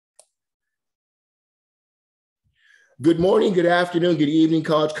Good morning, good afternoon, good evening,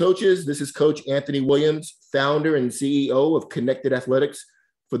 college coaches. This is Coach Anthony Williams, founder and CEO of Connected Athletics.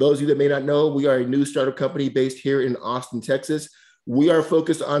 For those of you that may not know, we are a new startup company based here in Austin, Texas. We are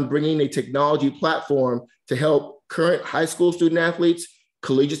focused on bringing a technology platform to help current high school student athletes,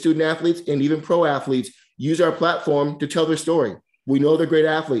 collegiate student athletes, and even pro athletes use our platform to tell their story. We know they're great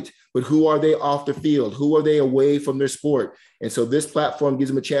athletes, but who are they off the field? Who are they away from their sport? And so this platform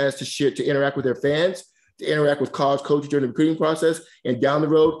gives them a chance to interact with their fans, to interact with college coaches during the recruiting process, and down the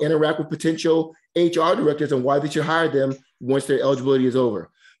road, interact with potential HR directors on why they should hire them once their eligibility is over.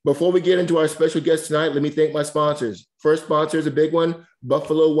 Before we get into our special guest tonight, let me thank my sponsors. First sponsor is a big one,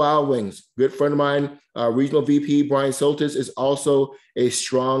 Buffalo Wild Wings. Good friend of mine, Regional VP Brian Soltis, is also a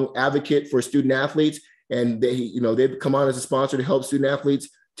strong advocate for student athletes, and they've come on as a sponsor to help student athletes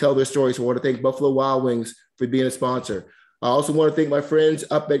tell their stories. So I want to thank Buffalo Wild Wings for being a sponsor. I also want to thank my friends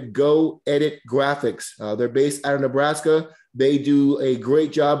up at Go Edit Graphics. They're based out of Nebraska. They do a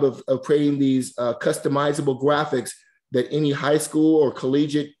great job of creating these customizable graphics that any high school or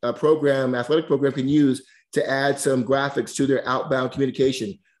collegiate athletic program can use to add some graphics to their outbound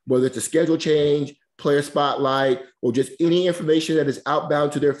communication, whether it's a schedule change, player spotlight, or just any information that is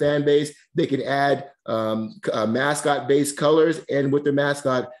outbound to their fan base. They can add mascot-based colors and with their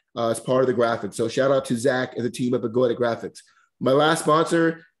mascot as part of the graphics. So shout out to Zach and the team up at Go Edit Graphics. My last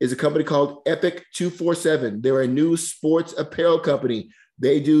sponsor is a company called Epic 247. They're a new sports apparel company.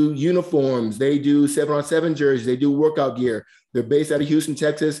 They do uniforms. They do 7-on-7 jerseys. They do workout gear. They're based out of Houston,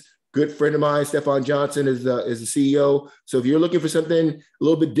 Texas. Good friend of mine, Stefan Johnson, is the CEO. So if you're looking for something a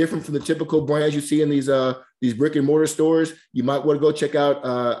little bit different from the typical brands you see in these brick and mortar stores, you might want to go check out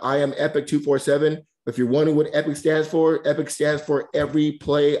I am Epic 247. If you're wondering what Epic stands for Every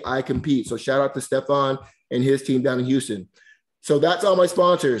Play I Compete. So shout out to Stefan and his team down in Houston. So that's all my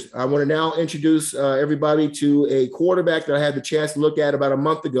sponsors. I want to now introduce everybody to a quarterback that I had the chance to look at about a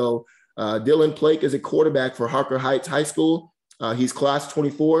month ago. Dylan Plake is a quarterback for Harker Heights High School. He's class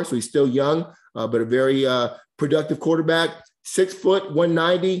 24, so he's still young, but a very productive quarterback. 6 foot,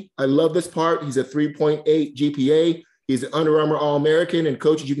 190. I love this part. He's a 3.8 GPA. He's an Under Armour All-American. And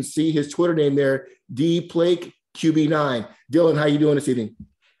coaches, you can see his Twitter name there, D Plake QB9. Dylan, how you doing this evening?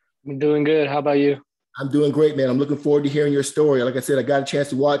 I'm doing good. How about you? I'm doing great, man. I'm looking forward to hearing your story. Like I said, I got a chance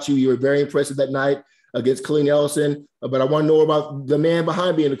to watch you. You were very impressive that night against Colleen Ellison, but I want to know about the man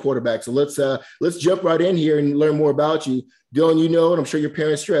behind being the quarterback. So let's jump right in here and learn more about you. Dylan, you know, and I'm sure your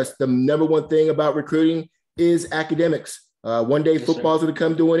parents stress, the number one thing about recruiting is academics. One day football is going to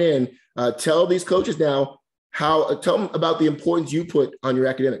come to an end. Tell these coaches now tell them about the importance you put on your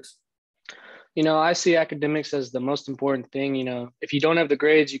academics. You know, I see academics as the most important thing. You know, if you don't have the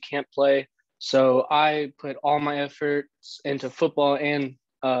grades, you can't play. So I put all my efforts into football and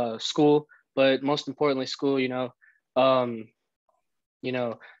school, but most importantly, school.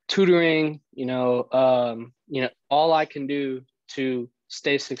 Tutoring. All I can do to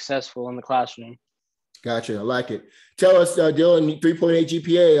stay successful in the classroom. Gotcha. I like it. Tell us, Dylan, 3.8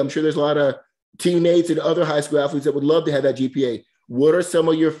 GPA. I'm sure there's a lot of teammates and other high school athletes that would love to have that GPA. What are some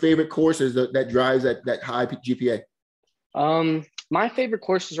of your favorite courses that drives that high GPA? My favorite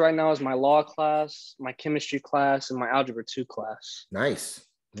courses right now is my law class, my chemistry class, and my algebra 2 class. Nice.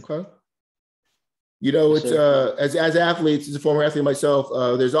 Okay. You know, it's as athletes, as a former athlete myself,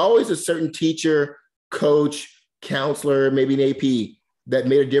 there's always a certain teacher, coach, counselor, maybe an AP that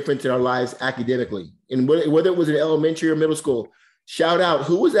made a difference in our lives academically. And whether it was in elementary or middle school, shout out,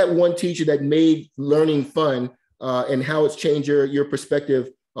 who was that one teacher that made learning fun and how it's changed your perspective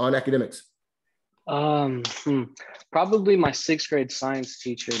on academics? Probably my 6th grade science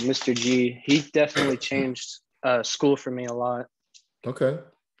teacher, Mr. G. He definitely changed school for me a lot. Okay.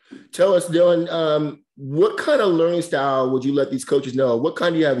 Tell us, Dylan, what kind of learning style would you let these coaches know? What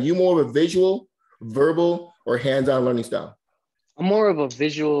kind do you have? Are you more of a visual, verbal, or hands-on learning style? I'm more of a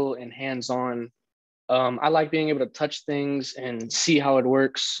visual and hands-on. I like being able to touch things and see how it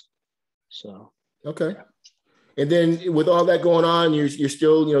works. So. Okay. And then with all that going on, you're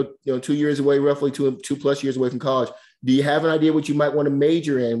still, 2 years away, roughly two plus years away from college. Do you have an idea what you might want to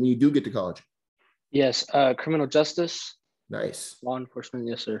major in when you do get to college? Yes. Criminal justice. Nice. Law enforcement.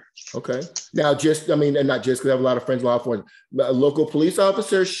 Yes, sir. Okay. Now, and not just because I have a lot of friends in law enforcement, but a local police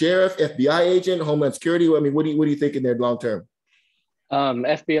officer, sheriff, FBI agent, Homeland Security. I mean, what do you think in there long term?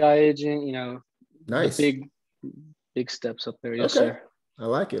 FBI agent, nice. Big steps up there. Yes, sir. I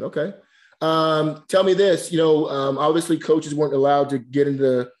like it. Okay. Tell me this, obviously coaches weren't allowed to get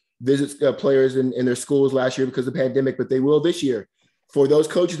into visits players in their schools last year because of the pandemic, but they will this year. For those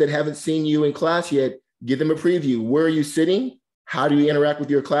coaches that haven't seen you in class yet, give them a preview. Where are you sitting? How do you interact with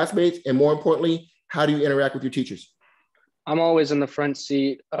your classmates? And more importantly, how do you interact with your teachers? I'm always in the front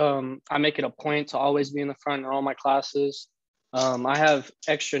seat. I make it a point to always be in the front in all my classes. I have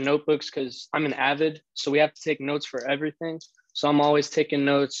extra notebooks because I'm an avid, so we have to take notes for everything. So I'm always taking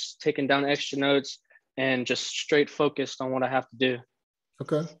notes, taking down extra notes, and just straight focused on what I have to do.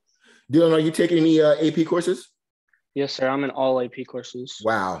 Okay. Dylan, are you taking any AP courses? Yes, sir. I'm in all AP courses.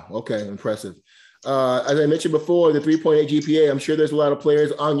 Wow. Okay. Impressive. As I mentioned before, the 3.8 GPA, I'm sure there's a lot of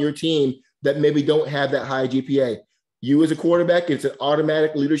players on your team that maybe don't have that high GPA. You as a quarterback, it's an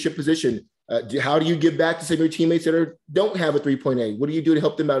automatic leadership position. How do you give back to some of your teammates that don't have a 3.8? What do you do to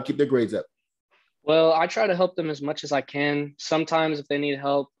help them out, keep their grades up? Well, I try to help them as much as I can. Sometimes if they need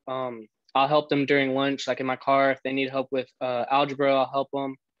help, I'll help them during lunch, like in my car. If they need help with algebra, I'll help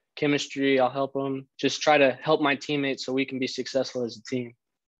them. Chemistry, I'll help them. Just try to help my teammates so we can be successful as a team.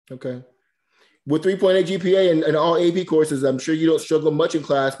 Okay. With 3.8 GPA and all AP courses, I'm sure you don't struggle much in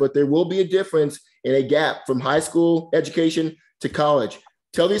class, but there will be a difference in a gap from high school education to college.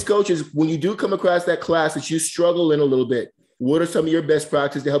 Tell these coaches, when you do come across that class that you struggle in a little bit, what are some of your best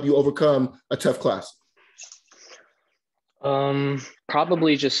practices to help you overcome a tough class?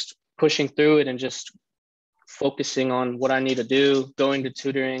 Probably just pushing through it and just focusing on what I need to do, going to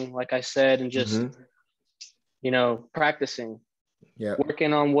tutoring, like I said, and just, practicing,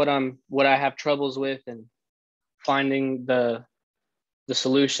 working on what I have troubles with and finding the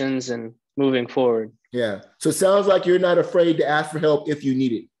solutions and moving forward. Yeah. So it sounds like you're not afraid to ask for help if you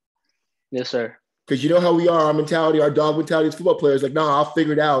need it. Yes, sir. Because you know how we are, our mentality, our dog mentality as football players, like, no, I'll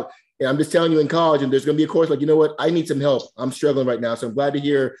figure it out. And I'm just telling you in college, and there's going to be a course like, you know what, I need some help. I'm struggling right now. So I'm glad to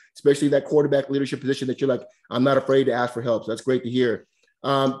hear, especially that quarterback leadership position, that you're like, I'm not afraid to ask for help. So that's great to hear.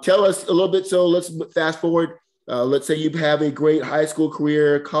 Tell us a little bit. So let's fast forward. Let's say you have a great high school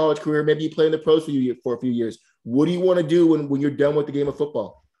career, college career. Maybe you play in the pros for a few years. What do you want to do when you're done with the game of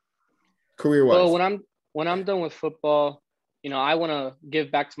football, career-wise? Well, when I'm done with football, I want to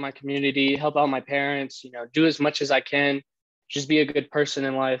give back to my community, help out my parents, do as much as I can, just be a good person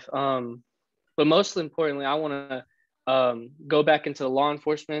in life. But most importantly, I want to go back into law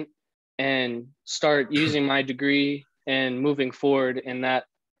enforcement and start using my degree and moving forward in that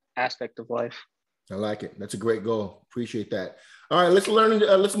aspect of life. I like it. That's a great goal. Appreciate that. All right, let's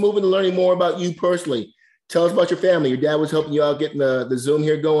move into learning more about you personally. Tell us about your family. Your dad was helping you out getting the Zoom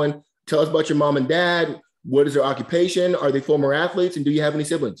here going. Tell us about your mom and dad. What is their occupation? Are they former athletes? And do you have any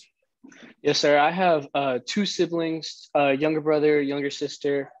siblings? Yes, sir. I have 2 siblings, younger brother, younger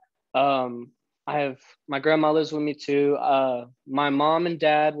sister. I have my grandma lives with me too. My mom and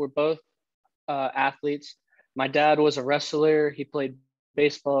dad were both athletes. My dad was a wrestler. He played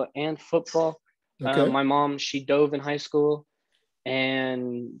baseball and football. Okay. My mom, she dove in high school.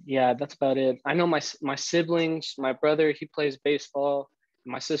 And yeah, that's about it. I know my siblings, my brother, he plays baseball.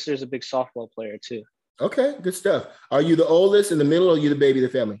 My sister's a big softball player too. Okay, good stuff. Are you the oldest, in the middle, or are you the baby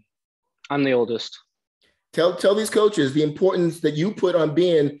of the family? I'm the oldest. Tell these coaches the importance that you put on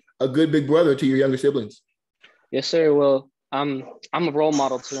being a good big brother to your younger siblings. Yes, sir. Well, I'm a role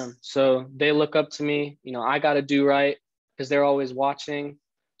model to them. So they look up to me. I got to do right because they're always watching.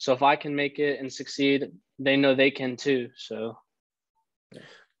 So if I can make it and succeed, they know they can too. So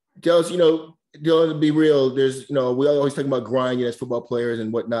tell us, Dylan, to be real, there's, we always talk about grinding as football players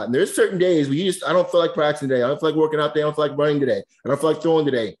and whatnot. And there's certain days where I don't feel like practicing today. I don't feel like working out today. I don't feel like running today. I don't feel like throwing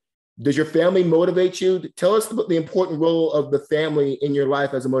today. Does your family motivate you? Tell us about the important role of the family in your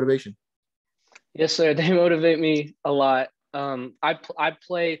life as a motivation. Yes, sir. They motivate me a lot. I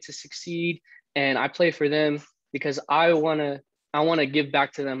play to succeed, and I play for them because I want to give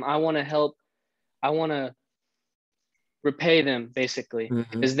back to them. I want to help. I want to repay them basically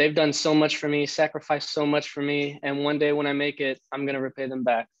because they've done so much for me, sacrificed so much for me. And one day when I make it, I'm going to repay them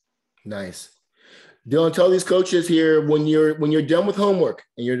back. Nice. Dylan, tell these coaches here, when you're done with homework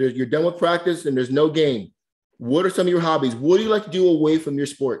and you're done with practice and there's no game, what are some of your hobbies? What do you like to do away from your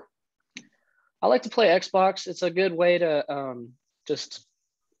sport? I like to play Xbox. It's a good way to just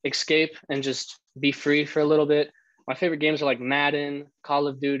escape and just be free for a little bit. My favorite games are like Madden, Call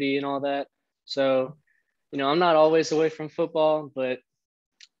of Duty, and all that. So, I'm not always away from football, but,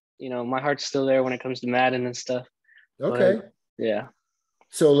 my heart's still there when it comes to Madden and stuff. Okay. But, yeah.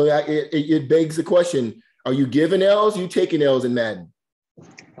 So it begs the question, are you giving L's? Are you taking L's in Madden?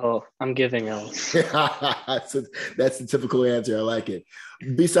 Oh, I'm giving L's. That's the typical answer. I like it.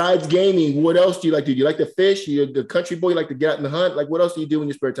 Besides gaming, what else do you like to do? Do you like to fish? You're the country boy, you like to get out and hunt? Like, what else do you do in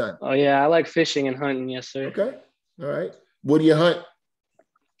your spare time? Oh, yeah. I like fishing and hunting. Yes, sir. Okay. All right. What do you hunt?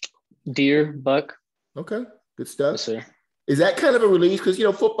 Deer, buck. Okay. Good stuff. Yes, sir. Is that kind of a release? Because,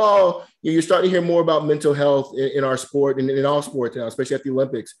 football, you're starting to hear more about mental health in our sport and in all sports now, especially at the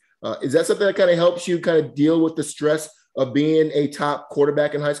Olympics. Is that something that kind of helps you kind of deal with the stress of being a top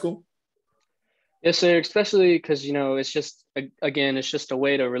quarterback in high school? Yes, sir. Especially because, it's just, again, it's just a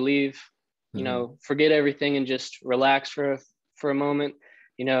way to relieve, forget everything and just relax for a moment.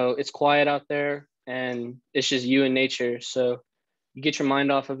 It's quiet out there and it's just you and nature. So you get your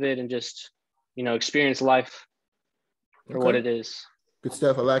mind off of it and just, experience life for what it is. Good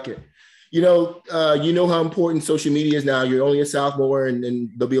stuff. I like it. You know how important social media is now. You're only a sophomore, and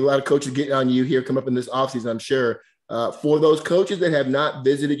there'll be a lot of coaches getting on you here come up in this offseason, I'm sure. For those coaches that have not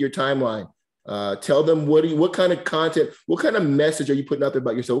visited your timeline, tell them what kind of content, what kind of message are you putting out there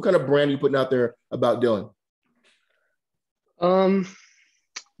about yourself? What kind of brand are you putting out there about Dylan?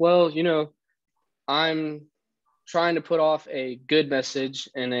 Well, I'm trying to put off a good message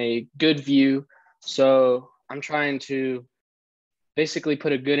and a good view. So I'm trying to basically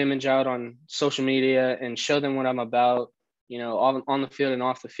put a good image out on social media and show them what I'm about, on the field and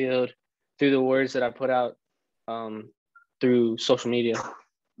off the field through the words that I put out through social media.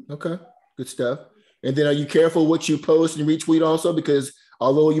 Okay, good stuff. And then are you careful what you post and retweet also? Because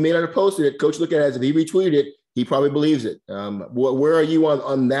although you may not have posted it, coach look at it as if he retweeted it, he probably believes it. Where are you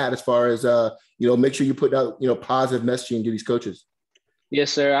on that as far as, make sure you put out, positive messaging to these coaches?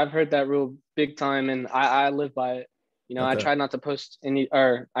 Yes, sir. I've heard that rule big time, and I live by it. I try not to post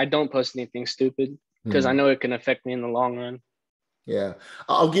I don't post anything stupid because I know it can affect me in the long run. Yeah.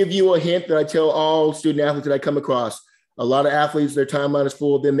 I'll give you a hint that I tell all student athletes that I come across. A lot of athletes, their timeline is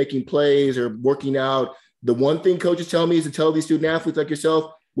full of them making plays or working out. The one thing coaches tell me is to tell these student athletes like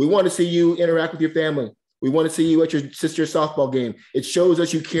yourself, we want to see you interact with your family. We want to see you at your sister's softball game. It shows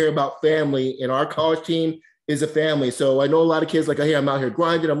us you care about family, and our college team is a family. So I know a lot of kids like, hey, I'm out here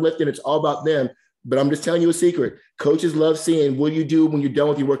grinding, I'm lifting. It's all about them. But I'm just telling you a secret. Coaches love seeing what you do when you're done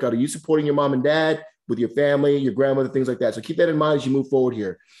with your workout. Are you supporting your mom and dad, with your family, your grandmother, things like that? So keep that in mind as you move forward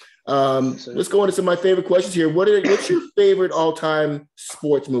here. Let's go into some of my favorite questions here. What's your favorite all-time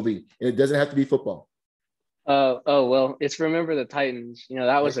sports movie? And it doesn't have to be football. Well, it's Remember the Titans.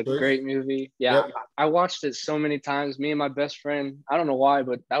 That was a great movie. Yeah, yep. I watched it so many times. Me and my best friend, I don't know why,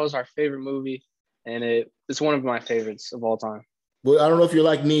 but that was our favorite movie. And it's one of my favorites of all time. Well, I don't know if you're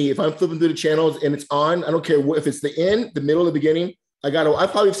like me. If I'm flipping through the channels and it's on, I don't care if it's the end, the middle, the beginning.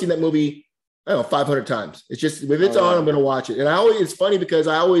 I've probably seen that movie, 500 times. It's just, if it's on, I'm going to watch it. And it's funny because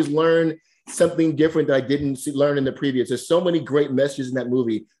I always learn something different that I didn't learn in the previous. There's so many great messages in that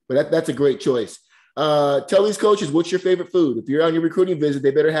movie, but that's a great choice. Tell these coaches, what's your favorite food? If you're on your recruiting visit,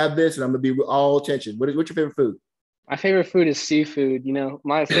 they better have this, and I'm going to be all attention. What's your favorite food? My favorite food is seafood.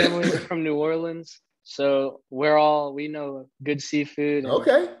 My family is from New Orleans. So we know good seafood.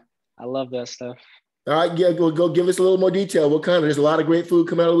 Okay. I love that stuff. All right. Yeah. Go give us a little more detail. What kind? There's a lot of great food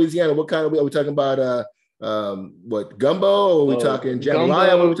coming out of Louisiana. What kind are we talking about? What, gumbo? Or are we talking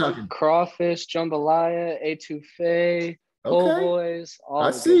jambalaya? What are we talking? Crawfish, jambalaya, etouffee, po' boys. All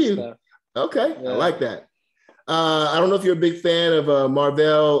I see you. Stuff. Okay. Yeah. I like that. I don't know if you're a big fan of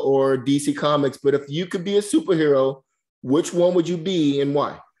Marvel or DC Comics, but if you could be a superhero, which one would you be and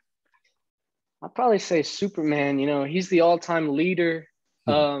why? I'd probably say Superman. He's the all-time leader.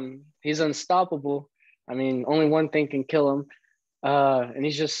 He's unstoppable. I mean, only one thing can kill him. And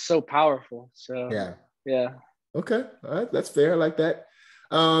he's just so powerful. So, yeah. Okay. All right. That's fair. I like that.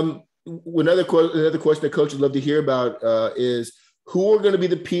 Another question that coaches love to hear about is who are going to be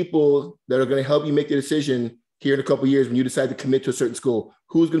the people that are going to help you make the decision here in a couple of years when you decide to commit to a certain school?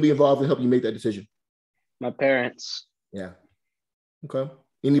 Who's going to be involved in helping you make that decision? My parents. Yeah. Okay.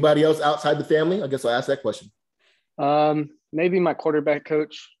 Anybody else outside the family? I guess I'll ask that question. Maybe my quarterback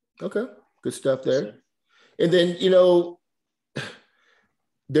coach. Okay. Good stuff there. And then,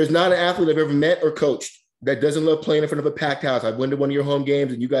 there's not an athlete I've ever met or coached that doesn't love playing in front of a packed house. I've been to one of your home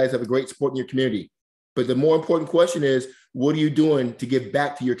games and you guys have a great support in your community. But the more important question is, what are you doing to give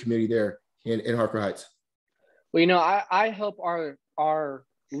back to your community there in Harker Heights? Well, I help our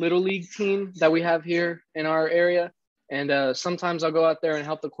little league team that we have here in our area. And sometimes I'll go out there and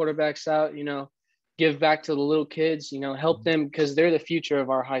help the quarterbacks out, give back to the little kids, help them because they're the future of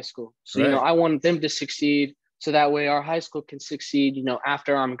our high school. So, right. I want them to succeed so that way our high school can succeed,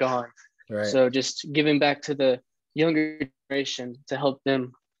 after I'm gone. Right. So just giving back to the younger generation to help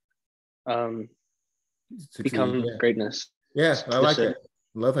them become greatness. Yeah, I like that.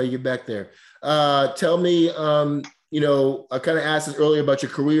 Love how you get back there. Tell me, I kind of asked this earlier about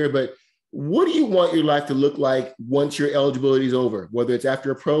your career, but what do you want your life to look like once your eligibility is over, whether it's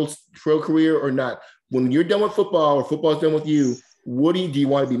after a pro career or not? When you're done with football or football's done with you, do you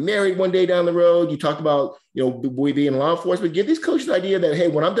want to be married one day down the road? You talked about, being in law enforcement. Give these coaches the idea that, hey,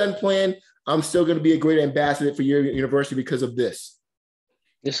 when I'm done playing, I'm still going to be a great ambassador for your university because of this.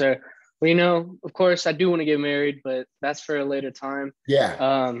 Yes, sir. Well, of course, I do want to get married, but that's for a later time.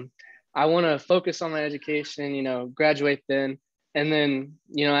 Yeah. I want to focus on my education, graduate then. And then,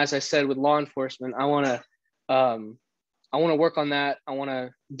 as I said, with law enforcement, I want to work on that. I want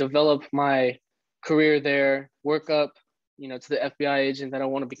to develop my career there, work up, to the FBI agent that I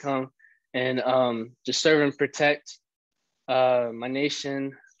want to become, and just serve and protect my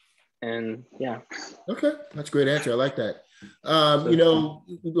nation. And yeah. Okay, that's a great answer. I like that.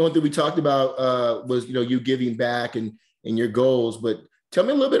 One thing we talked about was you giving back and your goals. But tell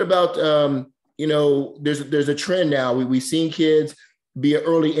me a little bit about there's a trend now. We've seen kids be an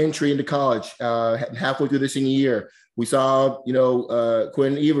early entry into college halfway through the senior year. We saw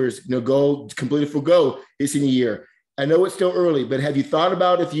Quinn Evers go completely forgo his senior year. I know it's still early, but have you thought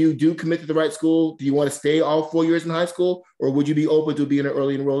about if you do commit to the right school, do you want to stay all 4 years in high school, or would you be open to being an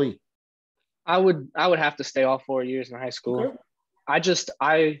early enrollee? I would have to stay all 4 years in high school.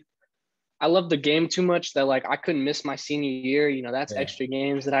 Okay. I love the game too much that I couldn't miss my senior year. That's extra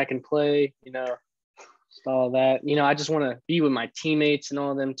games that I can play, just all that. I just want to be with my teammates and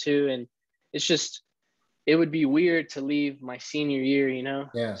all of them too. And it would be weird to leave my senior year,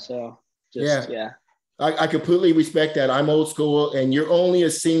 Yeah. So yeah. I completely respect that. I'm old school, and you're only a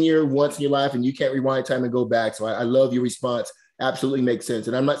senior once in your life, and you can't rewind time and go back. So I love your response. Absolutely makes sense.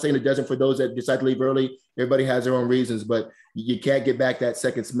 And I'm not saying it doesn't for those that decide to leave early. Everybody has their own reasons, but you can't get back that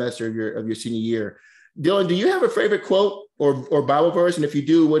second semester of your senior year. Dylan, do you have a favorite quote or Bible verse? And if you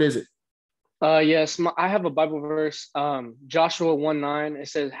do, what is it? Yes, I have a Bible verse, Joshua 1:9. It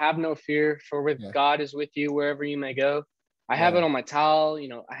says, "Have no fear, for with God is with you wherever you may go." I have it on my towel,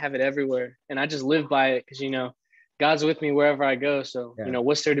 I have it everywhere, and I just live by it because, God's with me wherever I go. So,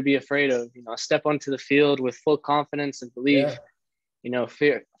 what's there to be afraid of? I step onto the field with full confidence and belief.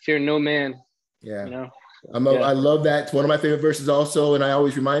 Fear no man. Yeah. I love that. It's one of my favorite verses also. And I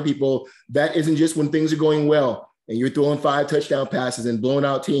always remind people that isn't just when things are going well and you're throwing 5 touchdown passes and blowing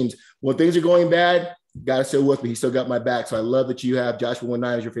out teams. When things are going bad, God is still with me. He still got my back. So I love that you have Joshua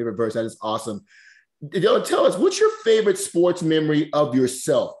 1:9 as your favorite verse. That is awesome. Dylan, tell us, what's your favorite sports memory of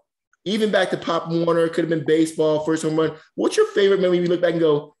yourself? Even back to Pop Warner, could have been baseball, first home run. What's your favorite memory you look back and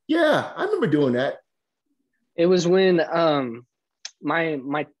go, yeah, I remember doing that? It was when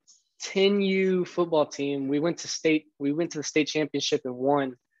my 10U football team, we went to the state championship and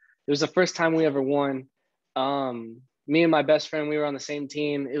won. It was the first time we ever won. Me and my best friend, we were on the same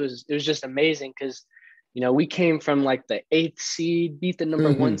team. It was just amazing because, we came from the 8th seed, beat the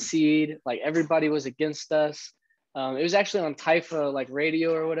number 1 seed. Everybody was against us. It was actually on Taifa,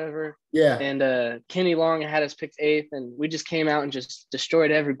 radio or whatever. Yeah. And Kenny Long had us picked 8th, and we just came out and just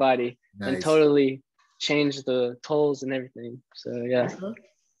destroyed everybody. Nice. And totally changed the tolls and everything. So yeah.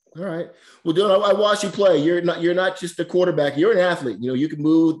 All right. Well, Dylan, I watched you play. You're not just a quarterback. You're an athlete. You can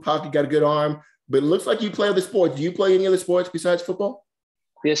move, pocket, got a good arm. But it looks like you play other sports. Do you play any other sports besides football?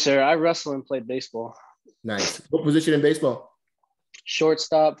 Yes, sir. I wrestle and played baseball. Nice. What position in baseball?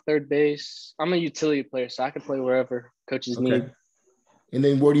 Shortstop, third base. I'm a utility player, so I can play wherever coaches need. And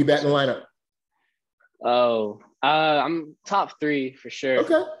then where do you bat in the lineup? I'm top 3 for sure.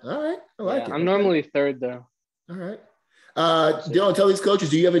 Okay. All right. I like it. I'm normally third, though. All right. Dylan, tell these coaches,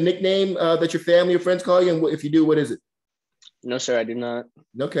 do you have a nickname that your family or friends call you? And if you do, what is it? No, sir, I do not.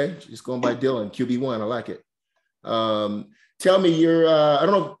 Okay. Just going by Dylan, QB1. I like it. Tell me, I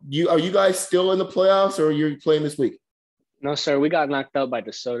don't know, are you guys still in the playoffs or you're playing this week? No, sir. We got knocked out by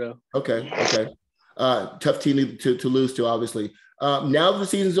DeSoto. Okay. Tough team to lose to, obviously. Now that the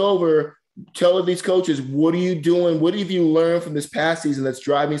season's over, tell these coaches, what are you doing? What have you learned from this past season that's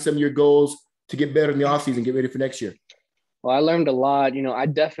driving some of your goals to get better in the offseason, get ready for next year? Well, I learned a lot.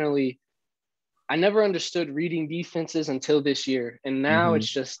 I never understood reading defenses until this year. And now it's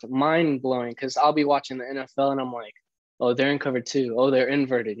just mind blowing because I'll be watching the NFL and I'm like, oh, they're in cover 2. Oh, they're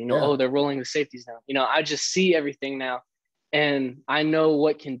inverted. Oh, they're rolling the safeties down. I just see everything now. And I know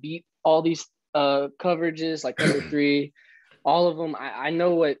what can beat all these coverages, like cover 3, all of them. I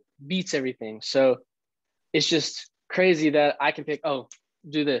know what beats everything. So it's just crazy that I can pick,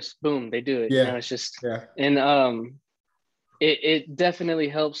 do this. Boom, they do it. Yeah. It's just, and it definitely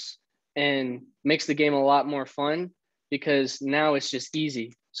helps and makes the game a lot more fun because now it's just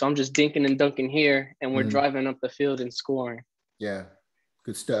easy. So I'm just dinking and dunking here and we're driving up the field and scoring. Yeah,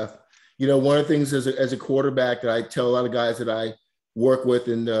 good stuff. One of the things as a quarterback that I tell a lot of guys that I work with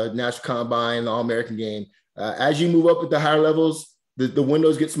in the National Combine, the All-American game, as you move up at the higher levels, the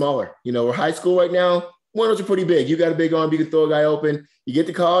windows get smaller. We're high school right now, windows are pretty big. You got a big arm, you can throw a guy open. You get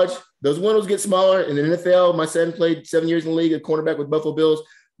to college, those windows get smaller. In the NFL, my son played 7 years in the league, a cornerback with Buffalo Bills.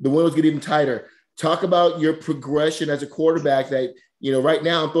 The windows get even tighter. Talk about your progression as a quarterback that, right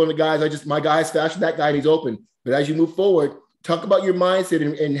now I'm throwing the guys, my guy's faster than that guy and he's open. But as you move forward, talk about your mindset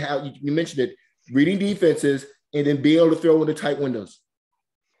and how you mentioned it, reading defenses and then being able to throw into tight windows.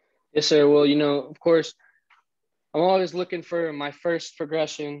 Yes, sir. Well, of course, I'm always looking for my first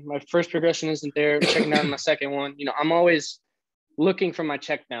progression. My first progression isn't there. Checking down my second one. I'm always looking for my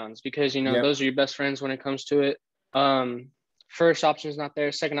check downs because, those are your best friends when it comes to it. First option is not there.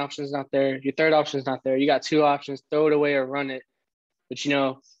 Second option is not there. Your third option is not there. You got two options, throw it away or run it. But,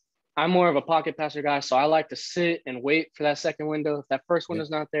 I'm more of a pocket passer guy, so I like to sit and wait for that second window. If that first window's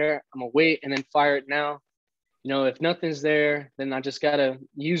not there, I'm going to wait and then fire it now. If nothing's there, then I just got to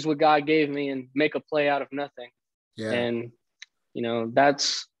use what God gave me and make a play out of nothing. Yeah. And,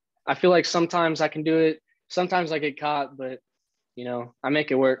 I feel like sometimes I can do it. Sometimes I get caught, but, I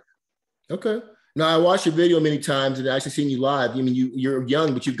make it work. Okay. Now, I watched your video many times and I actually seen you live. I mean, you're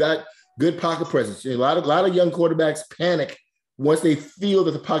young, but you've got good pocket presence. A lot of young quarterbacks panic once they feel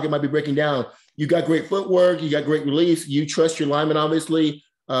that the pocket might be breaking down. You got great footwork. You got great release. You trust your lineman, obviously.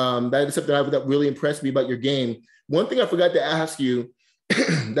 That is something that really impressed me about your game. One thing I forgot to ask you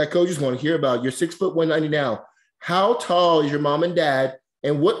that coaches want to hear about, you're 6'190" now. How tall is your mom and dad,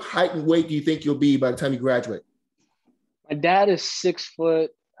 and what height and weight do you think you'll be by the time you graduate? My dad is 6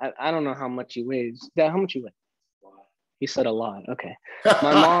 foot. I don't know how much he weighs. Dad, how much you weigh? He said a lot. Okay.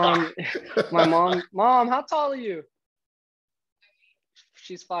 Mom, how tall are you?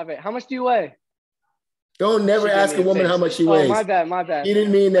 She's 5'8". How much do you weigh? Don't never ask a woman how much she weighs. My bad. He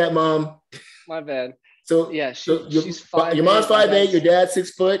didn't mean that, Mom. My bad. So yeah, she's 5'8". Your mom's 5'8", your dad's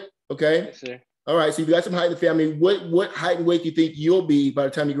 6 foot. Okay. Yes, sir. All right. So you got some height in the family. What height and weight do you think you'll be by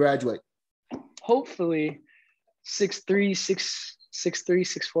the time you graduate? Hopefully 6'3",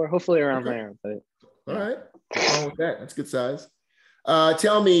 6'4", hopefully around there. But all right. What's wrong with that? That's good size.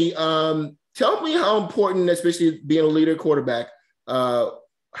 Tell me how important, especially being a leader quarterback,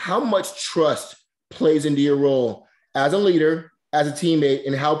 how much trust plays into your role as a leader, as a teammate,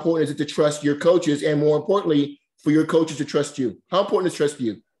 and how important is it to trust your coaches, and more importantly, for your coaches to trust you? How important is trust for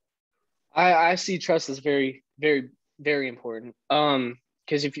you? I see trust as very, very, very important.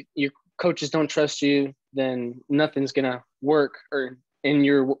 Because if your coaches don't trust you, then nothing's gonna work or in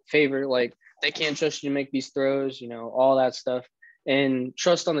your favor. Like, they can't trust you to make these throws, all that stuff. And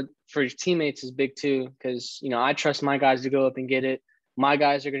trust for your teammates is big too, because I trust my guys to go up and get it. My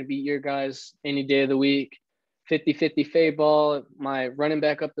guys are going to beat your guys any day of the week. 50-50 fade ball, my running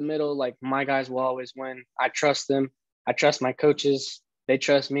back up the middle, like, my guys will always win. I trust them. I trust my coaches. They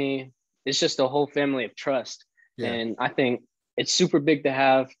trust me. It's just a whole family of trust. Yeah. And I think it's super big to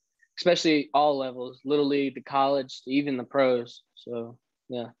have, especially all levels, little league, the college, even the pros. So,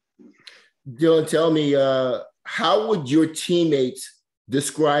 yeah. Dylan, tell me, how would your teammates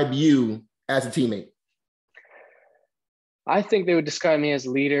describe you as a teammate? I think they would describe me as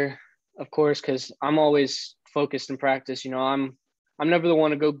a leader, of course, because I'm always focused in practice. I'm never the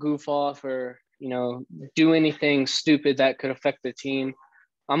one to go goof off or, do anything stupid that could affect the team.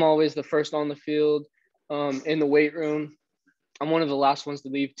 I'm always the first on the field, in the weight room. I'm one of the last ones to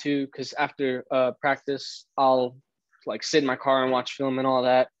leave too, because after practice, I'll sit in my car and watch film and all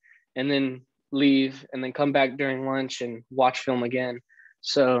that, and then leave and then come back during lunch and watch film again.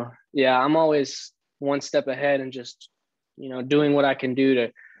 So, yeah, I'm always one step ahead and just, doing what I can do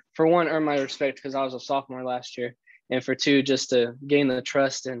to, for one, earn my respect because I was a sophomore last year, and for two, just to gain the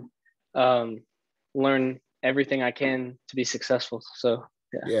trust and learn everything I can to be successful. So,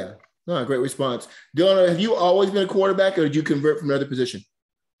 yeah. Yeah. No, great response. Dylan, have you always been a quarterback, or did you convert from another position?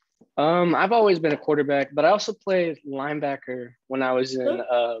 I've always been a quarterback, but I also played linebacker when I was in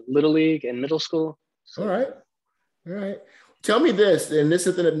Little League and middle school. So. All right. Tell me this, and this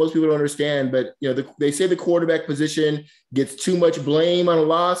is something that most people don't understand, but they say the quarterback position gets too much blame on a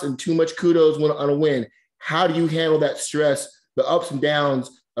loss and too much kudos on a win. How do you handle that stress, the ups and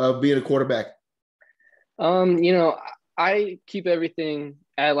downs of being a quarterback? I keep everything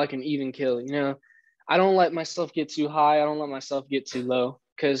at an even kill. I don't let myself get too high. I don't let myself get too low.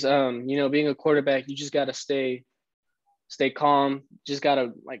 Because, being a quarterback, you just got to stay calm. Just got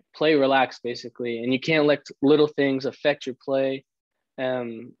to play relaxed, basically. And you can't let little things affect your play,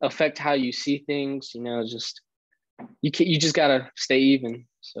 affect how you see things. You just got to stay even.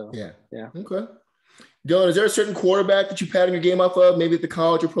 So, yeah. Okay. Dylan, is there a certain quarterback that you pattern your game off of, maybe at the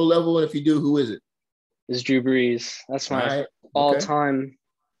college or pro level? And if you do, who is it? It's Drew Brees. That's my all-time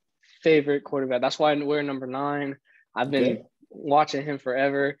favorite quarterback. That's why we're number 9. I've been watching him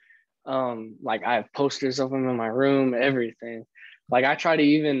forever. I have posters of him in my room, everything. I try to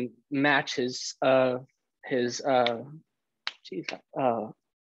even match his throwing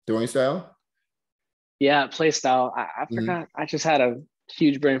style. Yeah, play style. I Mhm. forgot. I just had a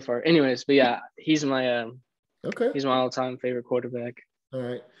huge brain fart. Anyways, but yeah, Okay. he's my all-time favorite quarterback. All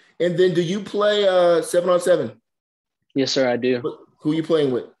right. And then do you play 7-on-7? Yes, sir, I do. Who are you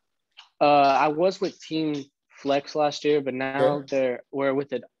playing with? I was with Team Flex last year, but Okay. now we're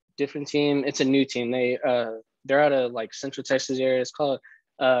with a different team. It's a new team. They're out of like Central Texas area. It's called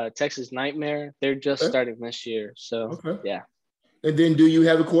Texas Nightmare. They're just Okay. starting this year. So Okay. yeah. And then do you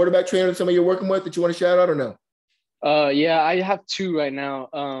have a quarterback trainer that somebody you're working with that you want to shout out or no? Yeah, I have two right now.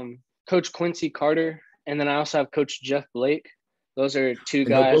 Coach Quincy Carter, and then I also have Coach Jeff Blake. Those are two I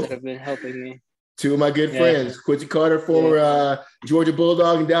know guys that both. have been helping me. Two of my good Yeah, friends, Quincy Carter, yeah, former Georgia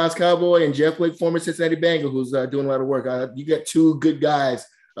Bulldog and Dallas Cowboy, and Jeff Blake, former Cincinnati Bengal, who's doing a lot of work. You got two good guys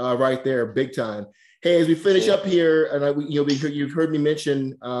right there, big time. Hey, as we finish sure. up here, and you've heard me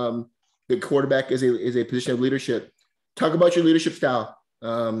mention the quarterback is a position of leadership. Talk about your leadership style.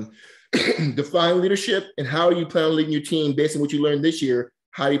 Define leadership, and how you plan on leading your team based on what you learned this year.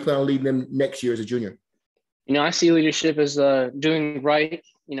 How do you plan on leading them next year as a junior? I see leadership as doing right,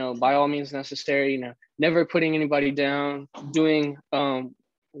 by all means necessary, never putting anybody down, doing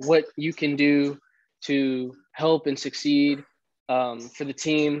what you can do to help and succeed for the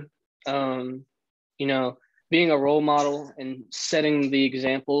team, you know, being a role model and setting the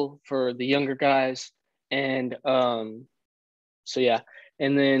example for the younger guys. And so, yeah.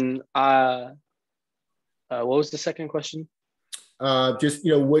 And then what was the second question? Just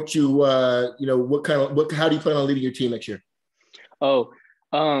how do you plan on leading your team next year? Oh,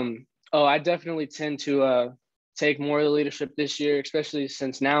 I definitely tend to take more of the leadership this year, especially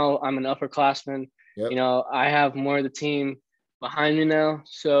since now I'm an upperclassman. Yep. I have more of the team behind me now,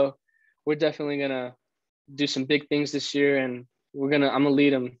 so we're definitely gonna do some big things this year, and I'm gonna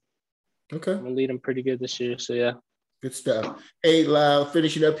lead them. Okay. I'm gonna lead them pretty good this year. So yeah. Good stuff. Hey,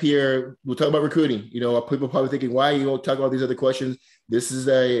 finishing up here, we'll talk about recruiting. People probably thinking, why you won't talk about these other questions? This is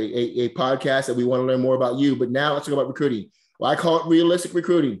a podcast that we want to learn more about you. But now let's talk about recruiting. Well, I call it realistic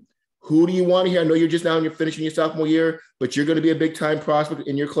recruiting. Who do you want to hear? I know you're just now you're finishing your sophomore year, but you're going to be a big time prospect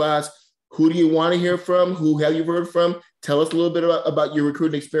in your class. Who do you want to hear from? Who have you heard from? Tell us a little bit about your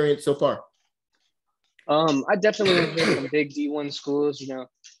recruiting experience so far. I definitely want to hear from big D1 schools.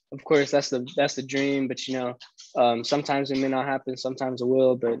 Of course, that's the dream, but sometimes it may not happen, sometimes it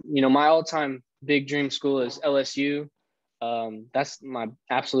will. But my all-time big dream school is LSU. That's my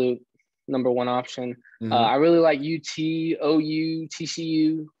absolute number one option. Mm-hmm. I really like UT, OU,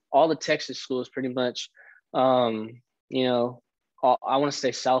 TCU, all the Texas schools pretty much. I want to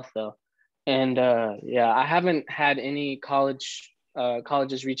stay south though. And yeah, I haven't had any colleges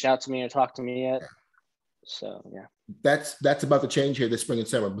reach out to me or talk to me yet. So yeah. That's about to change here this spring and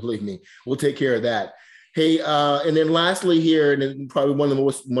summer. Believe me, we'll take care of that. Hey, and then lastly here, and then probably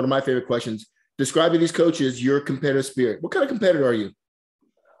one of my favorite questions. Describe to these coaches your competitive spirit. What kind of competitor are you?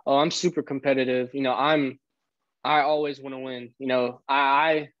 Oh, I'm super competitive. I always want to win.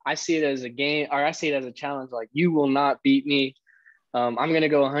 I see it as a game, or I see it as a challenge. Like, you will not beat me. I'm gonna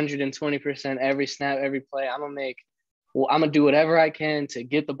go 120% every snap, every play. I'm gonna do whatever I can to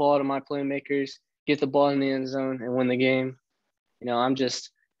get the ball to my playmakers, get the ball in the end zone, and win the game. I'm just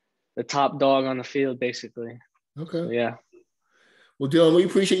the top dog on the field, basically. Okay. So, yeah. Well, Dylan, we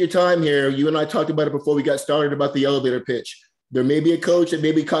appreciate your time here. You and I talked about it before we got started about the elevator pitch. There may be a coach that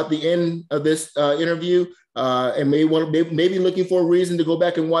maybe caught the end of this interview and maybe looking for a reason to go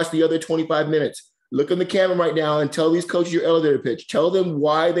back and watch the other 25 minutes. Look in the camera right now and tell these coaches your elevator pitch. Tell them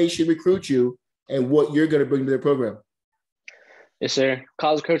why they should recruit you and what you're going to bring to their program. Yes, sir.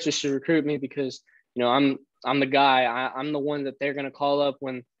 College coaches should recruit me because, I'm the guy. I'm the one that they're going to call up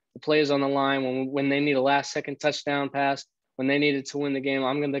when the play is on the line, when they need a last-second touchdown pass, when they needed to win the game.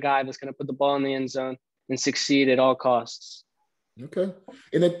 I'm the guy that's going to put the ball in the end zone and succeed at all costs. Okay.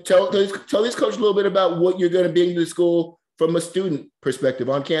 And then tell these coaches a little bit about what you're going to bring to the school from a student perspective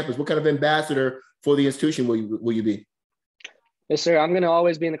on campus. What kind of ambassador for the institution will you be? Yes, sir. I'm going to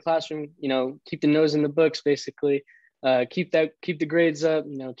always be in the classroom, keep the nose in the books, basically. Keep the grades up,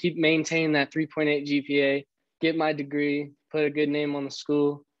 keep maintaining that 3.8 GPA, get my degree, put a good name on the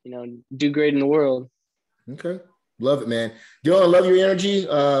school, do great in the world. Okay. Love it, man. Dylan, I love your energy.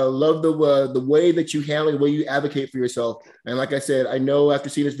 Love the way that you handle it, the way you advocate for yourself. And like I said, I know after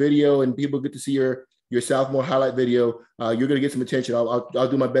seeing this video and people get to see your sophomore highlight video, you're going to get some attention. I'll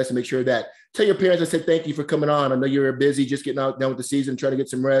do my best to make sure that. Tell your parents I said thank you for coming on. I know you're busy just getting out done with the season, trying to get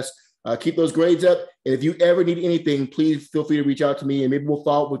some rest. Keep those grades up. And if you ever need anything, please feel free to reach out to me and maybe we'll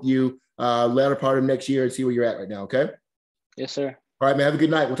follow up with you latter part of next year and see where you're at right now. Okay. Yes, sir. All right, man. Have a good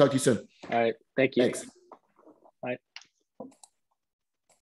night. We'll talk to you soon. All right. Thank you. Thanks.